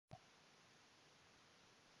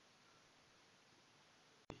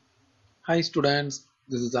Hi students,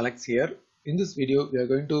 this is Alex here. In this video, we are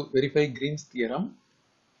going to verify Green's theorem.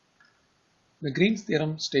 The Green's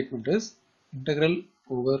theorem statement is integral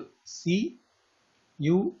over C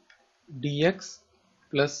u dx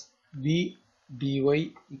plus v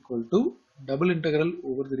dy equal to double integral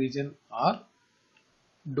over the region R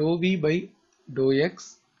dou v by dou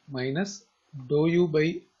x minus dou u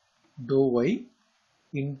by dou y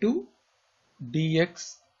into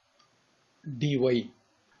dx dy.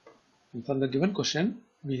 And from the given question,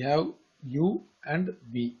 we have u and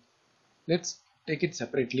v. Let's take it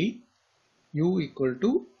separately. U equal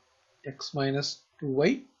to x minus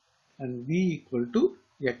 2y and v equal to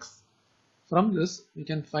x. From this, we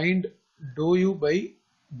can find dou u by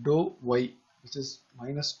dou y, which is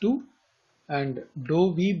minus 2, and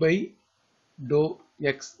dou v by dou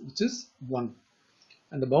x, which is 1.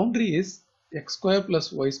 And the boundary is x square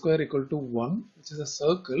plus y square equal to 1, which is a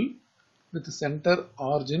circle with the center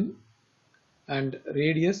origin and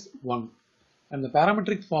radius 1, and the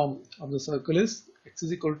parametric form of the circle is x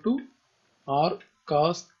is equal to r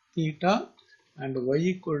cos theta and y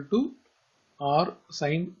equal to r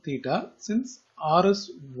sin theta. Since r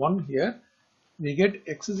is 1 here, we get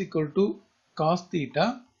x is equal to cos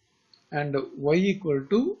theta and y equal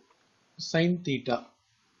to sin theta.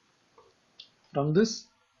 From this,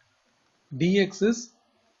 dx is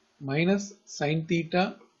minus sin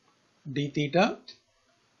theta d theta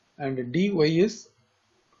and dy is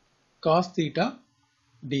cos theta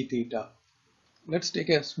d theta. Let's take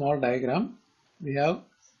a small diagram. We have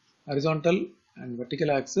horizontal and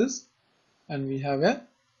vertical axis, and we have a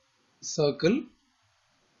circle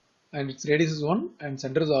and its radius is 1 and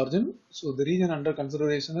center is origin. So the region under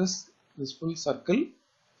consideration is this full circle,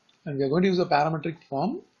 and we are going to use a parametric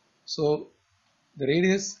form. So the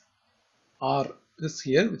radius r is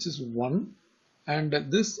here, which is 1, and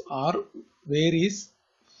this r varies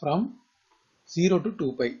from 0 to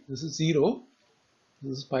 2 pi. This is 0,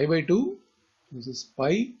 this is pi by 2, this is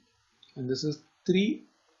pi, and this is 3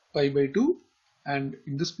 pi by 2, and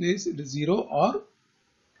in this place it is 0 or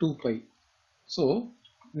 2 pi. So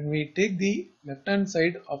when we take the left hand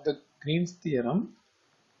side of the Green's theorem,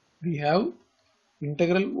 we have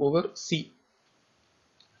integral over C.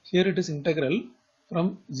 Here it is integral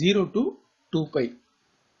from 0 to 2 pi,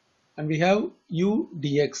 and we have u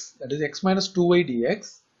dx, that is x minus 2y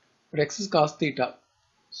dx, but x is cos theta.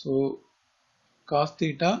 So cos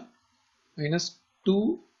theta minus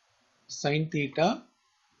 2 sin theta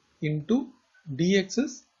into dx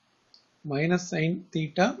is minus sin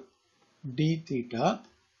theta d theta,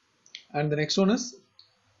 and the next one is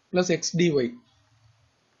plus x dy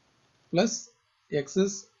plus x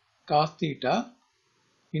is cos theta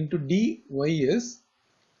into dy is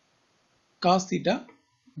cos theta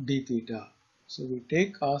d theta. So we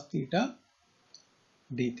take cos theta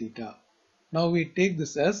d theta. Now we take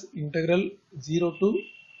this as integral 0 to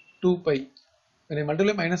 2 pi. When I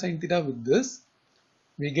multiply minus sin theta with this,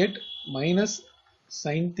 we get minus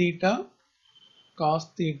sin theta cos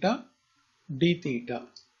theta d theta.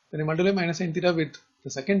 When I multiply minus sin theta with the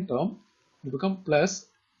second term, it becomes plus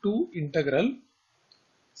 2 integral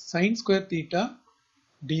sin square theta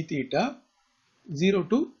d theta 0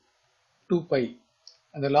 to 2 pi.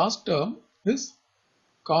 And the last term is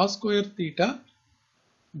cos square theta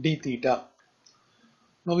d theta.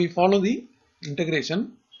 Now we follow the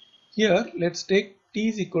integration. Here let's take t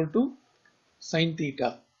is equal to sin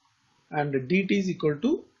theta and dt is equal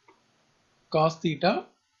to cos theta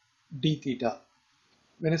d theta.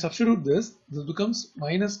 When I substitute this becomes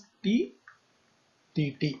minus t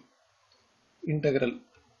dt integral,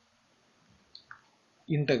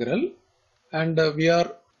 and we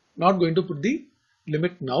are not going to put the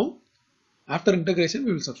limit now. After integration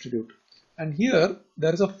we will substitute, and here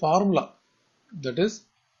there is a formula, that is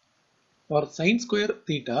for sin square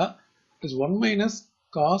theta it is 1 minus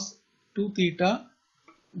cos 2 theta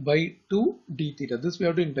by 2 d theta. This we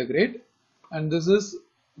have to integrate, and this is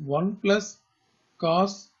 1 plus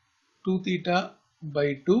cos 2 theta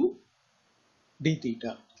by 2 d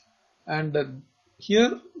theta, and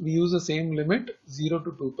here we use the same limit 0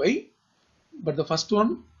 to 2 pi, but the first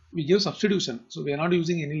one we give substitution, so we are not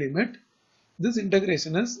using any limit. This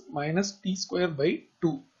integration is minus t square by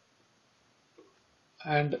 2,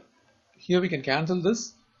 and here we can cancel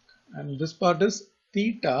this, and this part is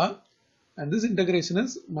theta, and this integration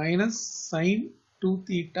is minus sin 2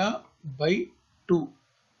 theta by 2,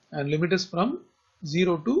 and limit is from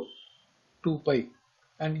 0 to 2 pi,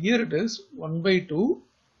 and here it is 1 by 2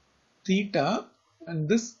 theta, and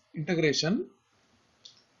this integration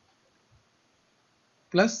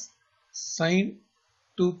plus sin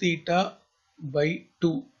 2 theta by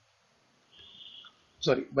 2,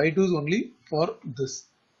 sorry, by 2 is only for this,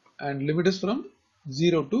 and limit is from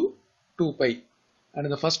 0 to 2 pi. And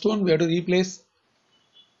in the first one we have to replace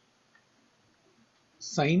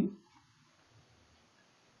sine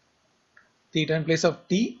theta in place of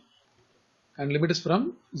t, and limit is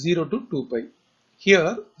from 0 to 2 pi.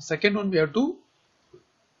 Here the second one we have to,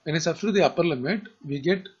 when I substitute the upper limit, we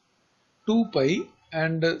get 2 pi,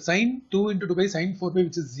 and sine 2 into 2 pi sine 4 pi,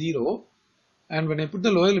 which is 0, and when I put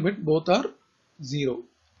the lower limit, both are 0.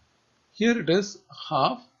 Here it is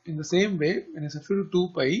half. In the same way, when I substitute 2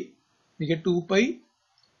 pi, we get 2 pi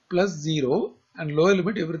plus 0, and lower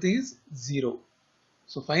limit everything is 0.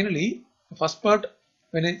 So finally, the first part,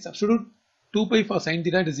 when I substitute 2 pi for sine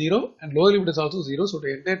theta, it is 0, and lower limit is also 0, so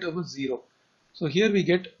the entire term is 0. So here we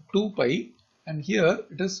get 2 pi, and here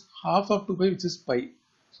it is half of 2 pi, which is pi.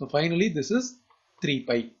 So finally this is 3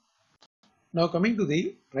 pi. Now coming to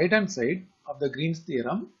the right hand side of the Green's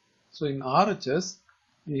theorem. So in RHS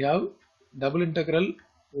we have double integral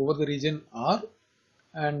over the region R,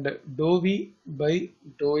 and dou v by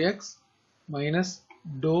dou x minus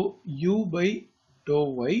dou u by dou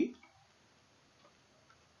y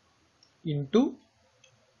into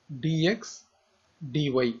dx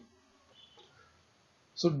dy.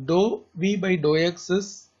 So dou v by dou x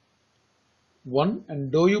is 1,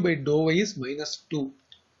 and dou u by dou y is minus 2.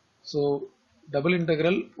 So double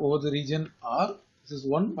integral over the region R, this is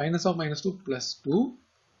 1 minus of minus 2 plus 2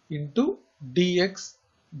 into dx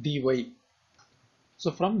dy.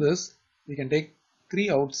 So from this we can take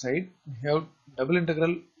 3 outside. We have double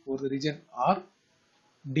integral over the region R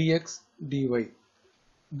dx dy.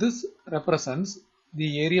 This represents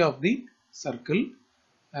the area of the circle,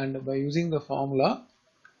 and by using the formula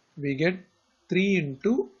we get 3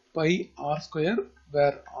 into pi r square,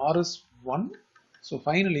 where r is 1. So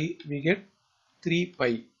finally we get 3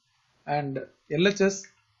 pi, and LHS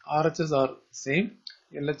RHS are same.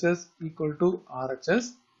 LHS equal to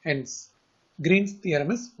RHS, hence Green's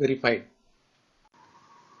theorem is verified.